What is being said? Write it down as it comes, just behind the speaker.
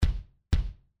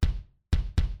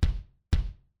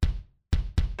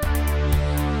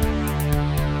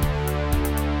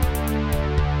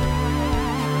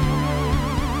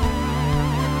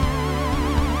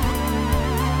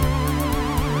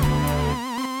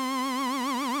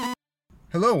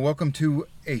Hello, welcome to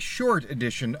a short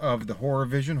edition of the Horror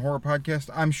Vision Horror Podcast.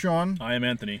 I'm Shawn. I am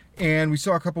Anthony. And we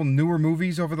saw a couple newer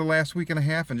movies over the last week and a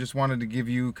half and just wanted to give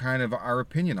you kind of our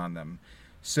opinion on them.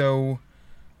 So,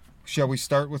 shall we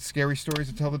start with Scary Stories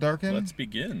to Tell the Dark End? Let's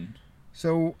begin.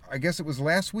 So, I guess it was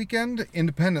last weekend.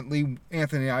 Independently,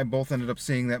 Anthony and I both ended up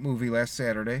seeing that movie last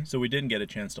Saturday. So we didn't get a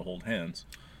chance to hold hands.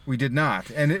 We did not.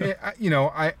 And,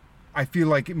 I feel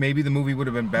like maybe the movie would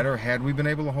have been better had we been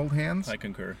able to hold hands. I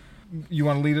concur. You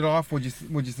want to lead it off? What'd you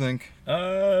think?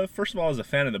 First of all, as a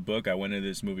fan of the book, I went into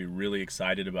this movie really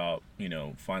excited about,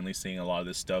 finally seeing a lot of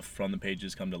this stuff from the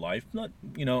pages come to life. Not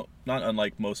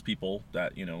unlike most people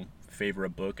that, favor a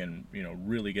book and,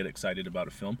 really get excited about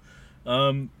a film.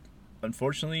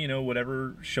 Unfortunately,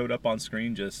 whatever showed up on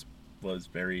screen just was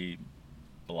very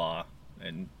blah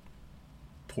and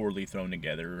poorly thrown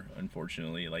together,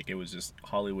 unfortunately. Like, it was just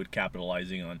Hollywood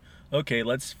capitalizing on, okay,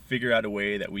 let's figure out a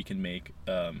way that we can make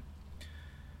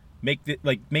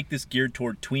this geared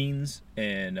toward tweens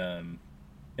and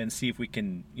see if we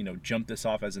can jump this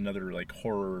off as another like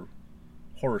horror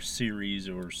series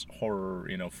or horror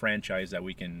franchise that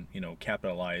we can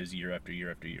capitalize year after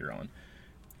year after year on.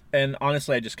 And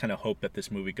honestly, I just kind of hope that this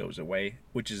movie goes away,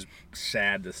 which is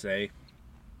sad to say.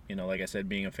 Like I said,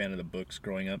 being a fan of the books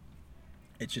growing up,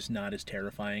 it's just not as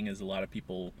terrifying as a lot of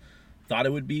people thought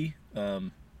it would be.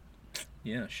 Shawn?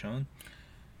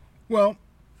 Well,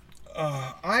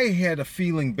 I had a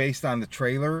feeling based on the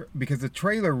trailer, because the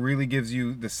trailer really gives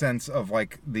you the sense of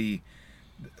like you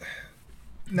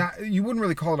wouldn't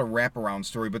really call it a wraparound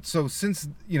story, but since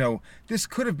this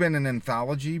could have been an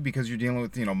anthology because you're dealing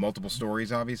with multiple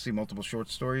stories, obviously multiple short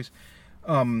stories,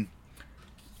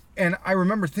 and I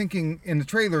remember thinking in the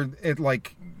trailer it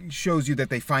like shows you that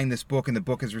they find this book and the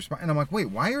book is and I'm like,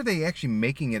 wait, why are they actually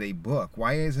making it a book?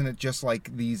 Why isn't it just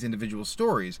like these individual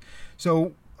stories?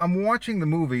 So I'm watching the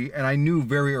movie, and I knew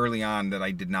very early on that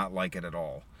I did not like it at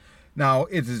all. Now,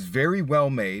 it is very well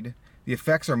made. The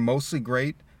effects are mostly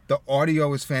great. The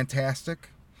audio is fantastic.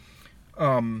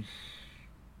 But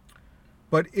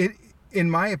in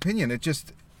my opinion, it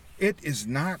is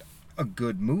not a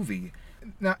good movie.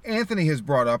 Now, Anthony has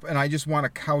brought up, and I just want to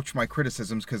couch my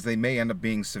criticisms because they may end up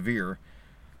being severe.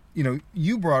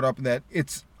 You brought up that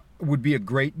would be a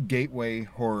great gateway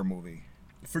horror movie.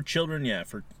 For children, yeah.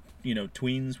 For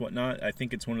tweens, whatnot, I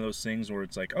think it's one of those things where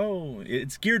it's like, oh,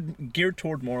 it's geared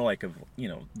toward more like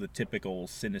the typical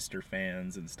Sinister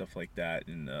fans and stuff like that,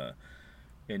 and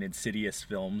Insidious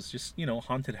films, just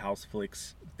haunted house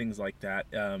flicks, things like that.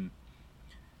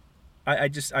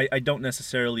 I don't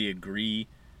necessarily agree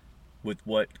with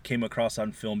what came across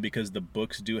on film, because the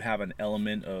books do have an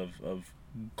element of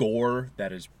gore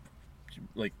that is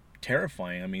like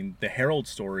terrifying. I mean, the Herald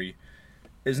story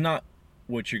is not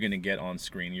what you're going to get on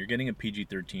screen. You're getting a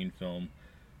PG-13 film.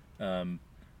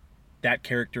 That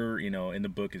character, in the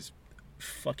book is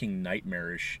fucking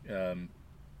nightmarish.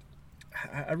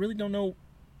 I really don't know.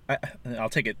 I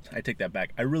take that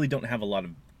back. I really don't have a lot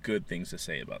of good things to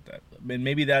say about that. And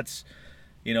maybe that's,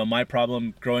 my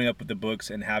problem growing up with the books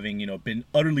and having, been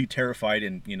utterly terrified.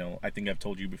 And, I think I've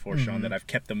told you before, mm-hmm. Shawn, that I've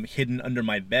kept them hidden under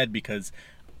my bed because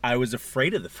I was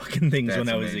afraid of the fucking things when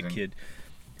I was a kid.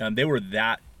 They were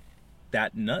that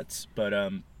nuts, but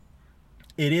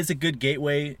it is a good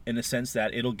gateway in the sense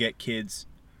that it'll get kids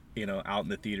out in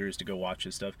the theaters to go watch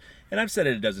this stuff. And I've said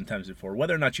it a dozen times before,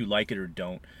 whether or not you like it or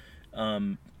don't,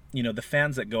 the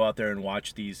fans that go out there and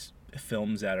watch these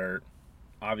films that are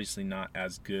obviously not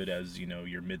as good as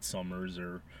your Midsommers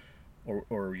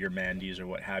or your Mandys or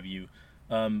what have you,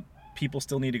 people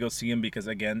still need to go see them, because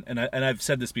again, and I've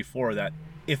said this before, that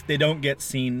if they don't get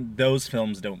seen, those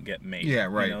films don't get made. Yeah,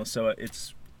 right. So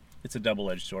it's a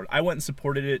double-edged sword. I went and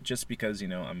supported it just because,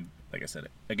 I'm, like I said,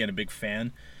 again, a big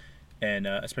fan, and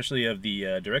especially of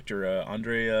the director,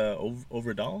 Andre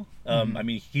Overdal. Mm-hmm. I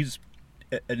mean, he's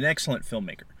an excellent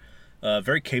filmmaker,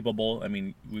 very capable. I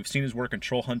mean, we've seen his work in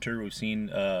Troll Hunter. We've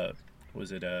seen,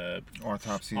 Autopsy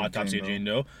of Jane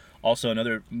Doe. Also,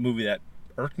 another movie that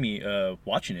irked me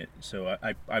watching it. So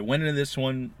I went into this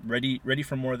one ready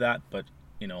for more of that, but,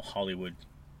 Hollywood,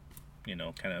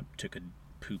 kind of took a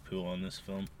poo-poo on this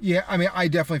film. Yeah, I mean, I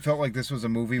definitely felt like this was a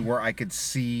movie where I could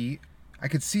see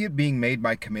it being made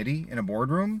by committee in a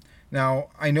boardroom. Now,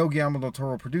 I know Guillermo del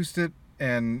Toro produced it,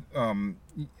 and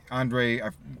Andre,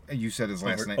 you said his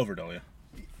last name.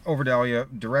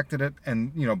 Overdal directed it,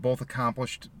 and both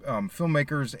accomplished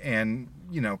filmmakers and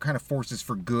kind of forces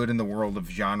for good in the world of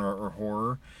genre or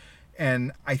horror.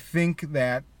 And I think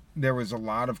that there was a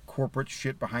lot of corporate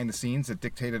shit behind the scenes that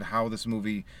dictated how this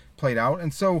movie played out.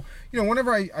 And so,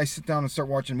 whenever I sit down and start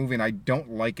watching a movie and I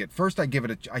don't like it, first I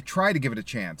try to give it a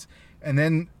chance. And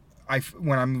then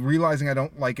when I'm realizing I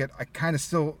don't like it, I kind of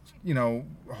still,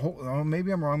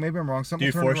 maybe I'm wrong. Something Do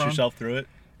you will turn force it around. yourself through it?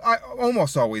 I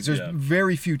almost always. There's Yeah.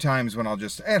 very few times when I'll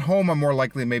just at home. I'm more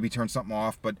likely to maybe turn something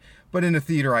off, but in the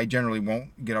theater, I generally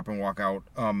won't get up and walk out.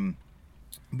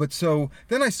 But so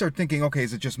then I start thinking, okay,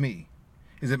 is it just me?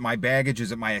 Is it my baggage?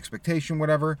 Is it my expectation?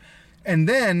 Whatever. And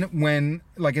then when,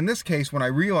 like in this case, when I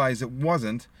realize it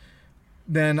wasn't,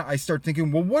 then I start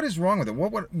thinking, well, what is wrong with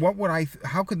it?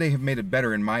 How could they have made it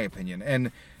better, in my opinion?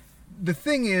 And the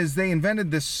thing is, they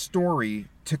invented this story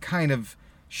to kind of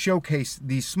showcase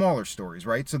these smaller stories,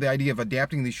 right? So the idea of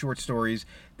adapting these short stories,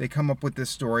 they come up with this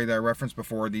story that I referenced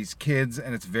before, these kids,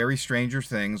 and it's very Stranger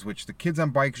Things, which the kids on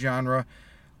bike genre,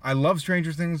 I love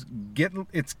Stranger Things.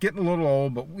 It's getting a little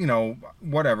old, but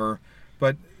whatever.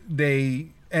 But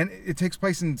and it takes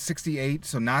place in '68,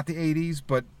 so not the '80s,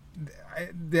 but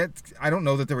I don't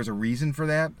know that there was a reason for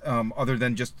that, other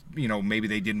than just maybe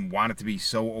they didn't want it to be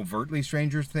so overtly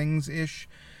Stranger Things ish.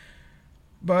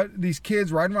 But these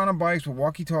kids riding around on bikes with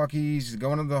walkie-talkies,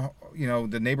 going to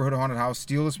the neighborhood haunted house,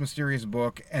 steal this mysterious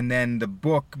book, and then the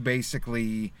book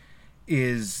basically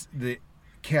is the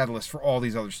catalyst for all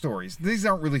these other stories. These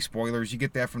aren't really spoilers. You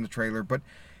get that from the trailer, but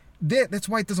that's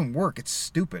why it doesn't work. It's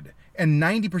stupid. And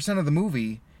 90% of the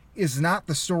movie is not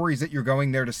the stories that you're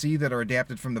going there to see that are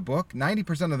adapted from the book.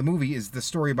 90% of the movie is the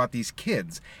story about these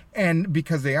kids. And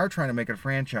because they are trying to make it a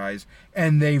franchise,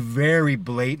 and they very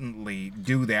blatantly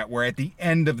do that, where at the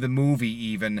end of the movie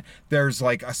even, there's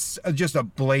like just a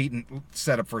blatant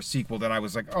setup for a sequel that I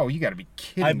was like, oh, you got to be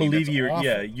kidding me. I believe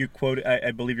you quote.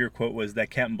 I believe your quote was, "That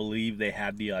can't believe they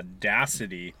had the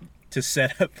audacity to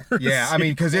set up for a I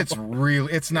mean, because it's sequel." real.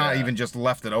 It's not even just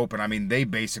left it open. I mean, they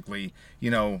basically,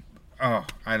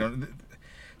 I don't.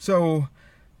 So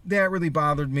that really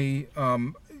bothered me.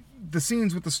 The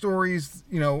scenes with the stories,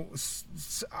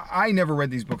 I never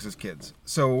read these books as kids,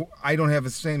 so I don't have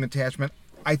the same attachment.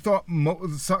 I thought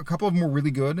a couple of them were really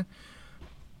good.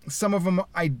 Some of them,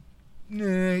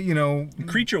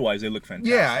 creature-wise, they look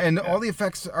fantastic. Yeah, and all the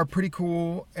effects are pretty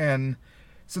cool, and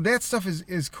so that stuff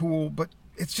is cool, but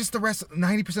it's just the rest.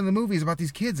 90% of the movie is about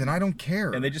these kids, and I don't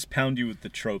care. And they just pound you with the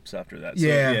tropes after that. So,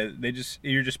 yeah,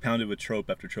 you're just pounded with trope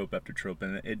after trope after trope,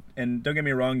 and don't get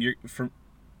me wrong,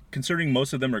 considering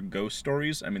most of them are ghost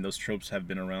stories. I mean, those tropes have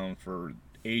been around for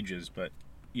ages, but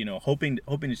hoping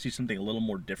to see something a little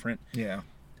more different. Yeah.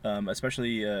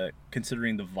 Especially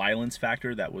considering the violence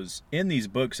factor that was in these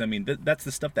books. I mean, that's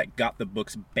the stuff that got the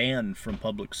books banned from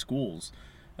public schools.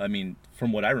 I mean,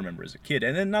 from what I remember as a kid.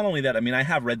 And then not only that, I mean, I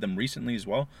have read them recently as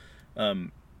well.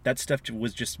 That stuff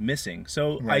was just missing.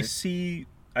 So right.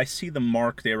 I see the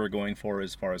mark they were going for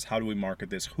as far as how do we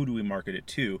market this, who do we market it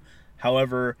to.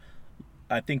 However,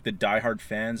 I think the diehard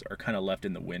fans are kind of left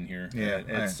in the wind here. Yeah,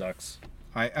 it sucks.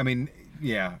 I mean,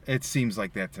 yeah, it seems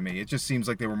like that to me. It just seems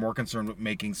like they were more concerned with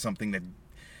making something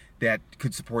that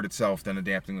could support itself than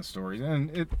adapting the stories.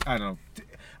 And I don't know.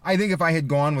 I think if I had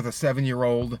gone with a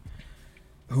 7-year-old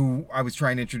who I was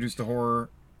trying to introduce to horror,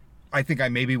 I think I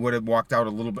maybe would have walked out a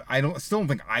little bit. Still don't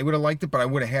think I would have liked it, but I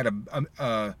would have had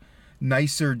a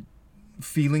nicer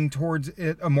feeling towards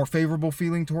it, a more favorable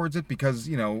feeling towards it, because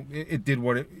it did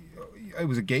what it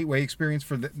was a gateway experience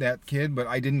for that kid. But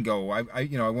I didn't go. I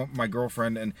went with my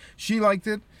girlfriend, and she liked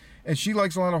it, and she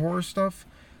likes a lot of horror stuff.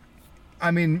 I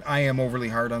mean, I am overly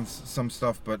hard on some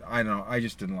stuff, but I don't know. I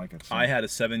just didn't like it. So. I had a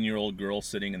 7-year-old girl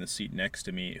sitting in the seat next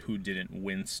to me who didn't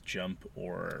wince, jump,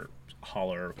 or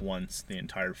holler once the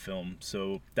entire film.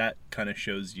 So that kind of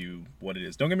shows you what it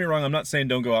is. Don't get me wrong. I'm not saying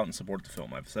don't go out and support the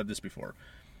film. I've said this before.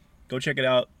 Go check it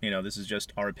out. This is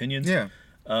just our opinions. Yeah.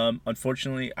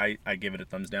 Unfortunately, I give it a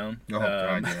thumbs down. Oh,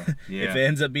 God, yeah. If it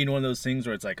ends up being one of those things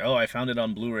where it's like, oh, I found it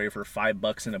on Blu-ray for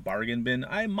 $5 in a bargain bin,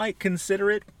 I might consider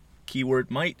it.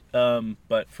 Keyword might,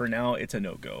 but for now it's a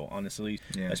no-go, honestly.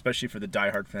 Yeah. Especially for the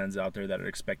diehard fans out there that are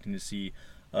expecting to see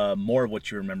more of what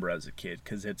you remember as a kid,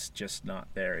 because it's just not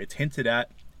there. It's hinted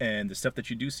at, and the stuff that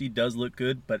you do see does look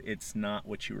good, but it's not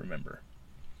what you remember.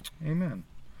 Amen.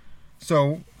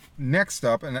 So next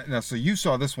up, so you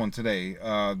saw this one today.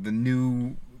 The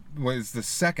new was the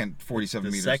second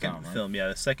 47 meters down. The second film, yeah,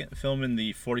 the second film in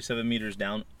the 47 meters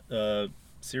down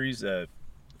series.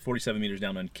 47 meters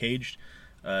down, Uncaged.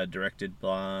 Directed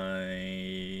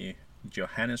by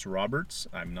Johannes Roberts.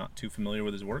 I'm not too familiar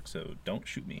with his work, so don't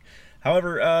shoot me.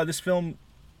 However, this film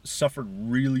suffered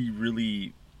really,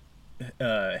 really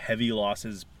heavy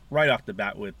losses right off the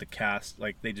bat with the cast.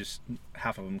 Like,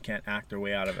 half of them can't act their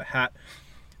way out of a hat.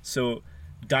 So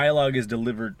dialogue is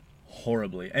delivered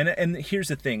horribly. And here's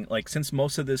the thing, like, since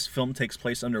most of this film takes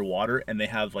place underwater and they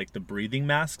have like the breathing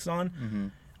masks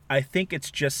on, I think it's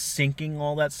just syncing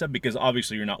all that stuff because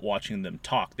obviously you're not watching them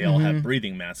talk. They all have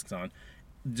breathing masks on.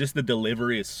 Just the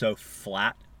delivery is so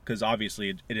flat because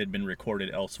obviously it had been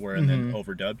recorded elsewhere and then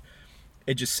overdubbed.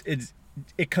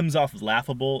 It comes off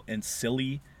laughable and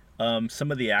silly.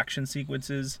 Some of the action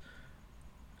sequences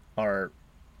are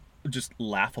just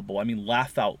laughable. I mean,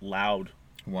 laugh out loud.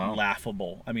 Wow.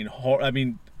 Laughable. I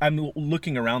mean, I'm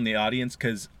looking around the audience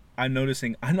because I'm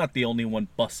noticing I'm not the only one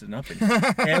busting up.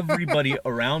 Everybody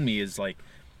around me is like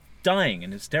dying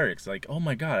in hysterics. Like, oh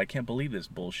my God, I can't believe this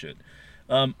bullshit.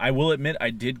 I will admit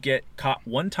I did get caught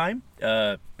one time.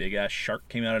 Big ass shark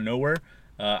came out of nowhere.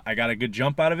 I got a good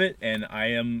jump out of it, and I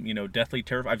am, deathly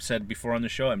terrified. I've said before on the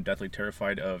show, I'm deathly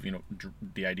terrified of,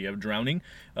 the idea of drowning,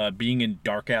 being in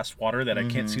dark ass water that I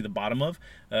can't see the bottom of,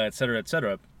 et cetera, et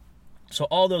cetera. So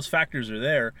all those factors are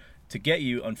there to get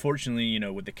you. Unfortunately,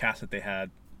 with the cast that they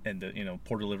had and the,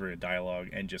 poor delivery of dialogue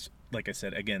and just, like I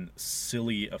said, again,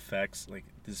 silly effects, like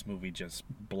this movie just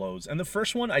blows. And the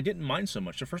first one, I didn't mind so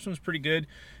much. The first one's pretty good.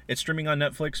 It's streaming on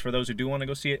Netflix for those who do want to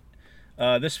go see it.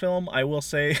 This film, I will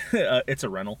say, it's a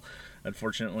rental,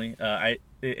 unfortunately.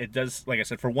 It does, like I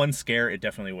said, for one scare, it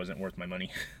definitely wasn't worth my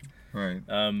money. Right.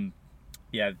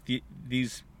 Yeah,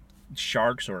 these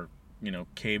sharks or,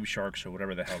 cave sharks or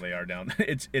whatever the hell they are down,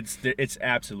 it's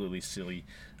absolutely silly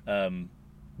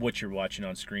what you're watching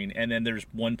on screen. And then there's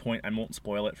one point, I won't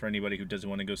spoil it for anybody who doesn't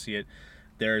want to go see it.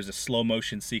 There's a slow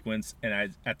motion sequence,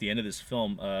 and at the end of this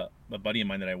film, a buddy of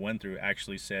mine that I went through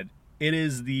actually said, it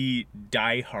is the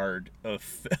Die Hard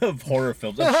of horror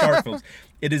films, of shark films.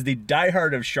 It is the Die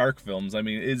Hard of shark films. I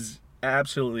mean, it's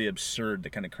absolutely absurd,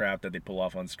 the kind of crap that they pull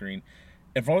off on screen.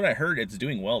 And from what I heard, it's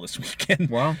doing well this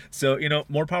weekend. Wow. So,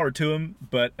 more power to them.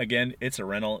 But again, it's a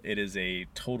rental. It is a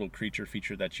total creature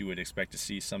feature that you would expect to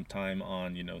see sometime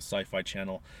on, Sci-Fi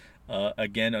Channel.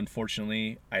 Again,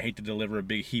 unfortunately, I hate to deliver a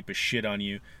big heap of shit on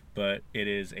you, but it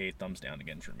is a thumbs down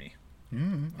again for me.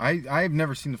 I've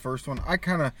never seen the first one. I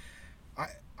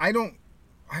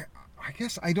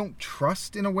guess I don't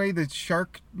trust in a way the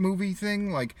shark movie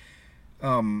thing. Like,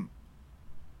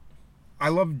 I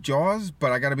love Jaws,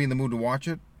 but I got to be in the mood to watch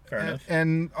it. Fair enough.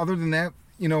 And other than that,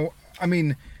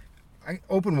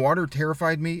 open water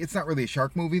terrified me. It's not really a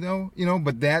shark movie though,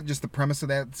 but just the premise of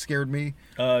that scared me.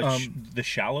 The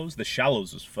Shallows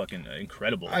was fucking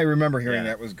incredible. I remember hearing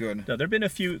that was good. No, there've been a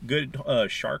few good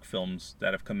shark films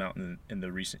that have come out in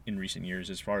recent years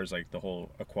as far as like the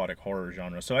whole aquatic horror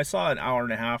genre. So I saw an hour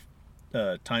and a half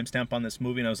timestamp on this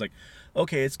movie, and I was like,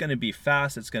 okay, it's gonna be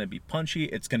fast, it's gonna be punchy,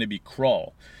 it's gonna be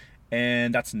crawl.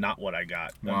 And that's not what I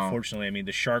got. Wow. Unfortunately,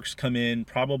 the sharks come in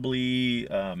probably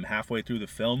halfway through the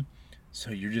film.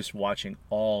 So you're just watching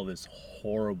all this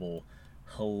horrible,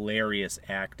 hilarious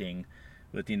acting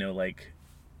with, like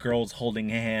girls holding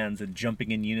hands and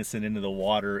jumping in unison into the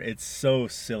water. It's so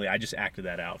silly. I just acted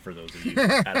that out for those of you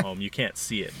at home. You can't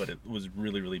see it, but it was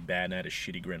really, really bad, and I had a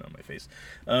shitty grin on my face.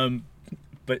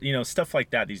 But, stuff like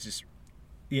that, these just...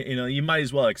 you might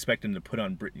as well expect them to put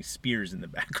on Britney Spears in the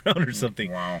background or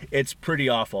something. Wow. It's pretty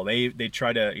awful. They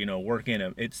try to, work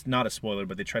in it's not a spoiler,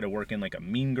 but they try to work in like a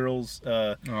Mean Girls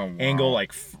angle,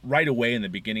 like right away in the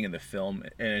beginning of the film.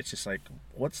 And it's just like,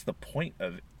 what's the point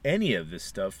of any of this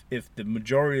stuff if the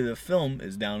majority of the film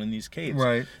is down in these caves?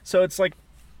 Right. So it's like,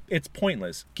 it's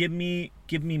pointless. Give me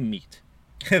meat.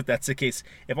 If that's the case.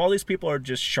 If all these people are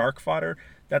just shark fodder,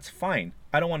 that's fine.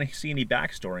 I don't want to see any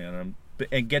backstory on them.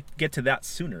 And get to that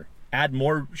sooner. Add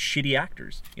more shitty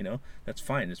actors, That's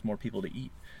fine. There's more people to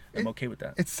eat. I'm okay with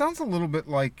that. It sounds a little bit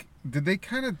like, did they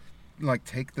kind of like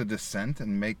take The Descent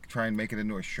and try and make it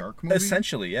into a shark movie?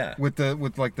 Essentially, yeah. With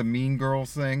like the Mean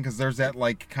Girls thing, because there's that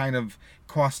like kind of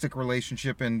caustic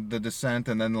relationship in The Descent,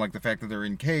 and then like the fact that they're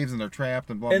in caves and they're trapped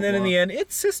and blah blah. And then blah. In the end,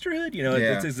 it's sisterhood.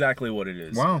 It's exactly what it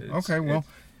is. Wow. Okay.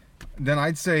 Then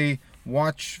I'd say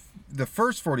watch the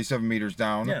first 47 meters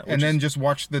down, and then just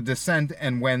watch The Descent,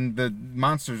 and when the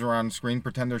monsters are on screen,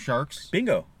 pretend they're sharks.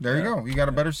 Bingo. There you go. You got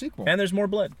a better sequel. And there's more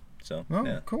blood. So,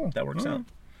 cool. That works out.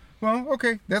 Well,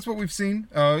 okay. That's what we've seen.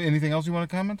 Anything else you want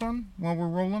to comment on while we're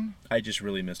rolling? I just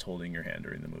really missed holding your hand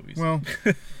during the movies. Well,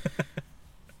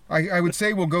 I would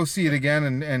say we'll go see it again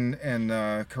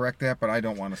and correct that, but I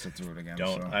don't want to sit through it again.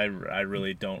 I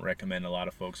really don't recommend a lot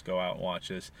of folks go out and watch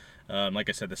this. Like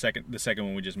I said, the second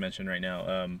one we just mentioned right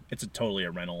now, it's totally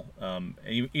a rental.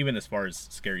 Even as far as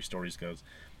scary stories goes,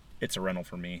 it's a rental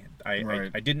for me.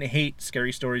 I didn't hate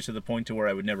Scary Stories to the point to where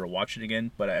I would never watch it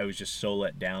again, but I was just so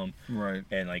let down,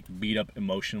 and like beat up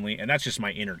emotionally, and that's just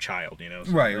my inner child,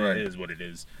 So it is what it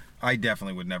is. I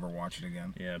definitely would never watch it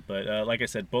again. Yeah, but like I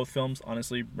said, both films,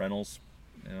 honestly, rentals.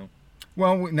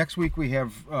 Well, next week we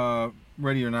have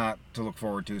Ready or Not to look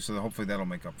forward to, so hopefully that'll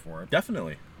make up for it.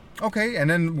 Definitely. Okay, and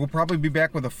then we'll probably be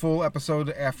back with a full episode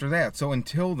after that. So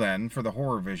until then, for the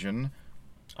Horror Vision,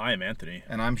 I am Anthony.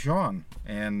 and I'm Shawn.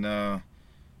 And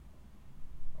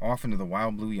off into the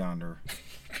wild blue yonder.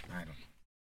 I don't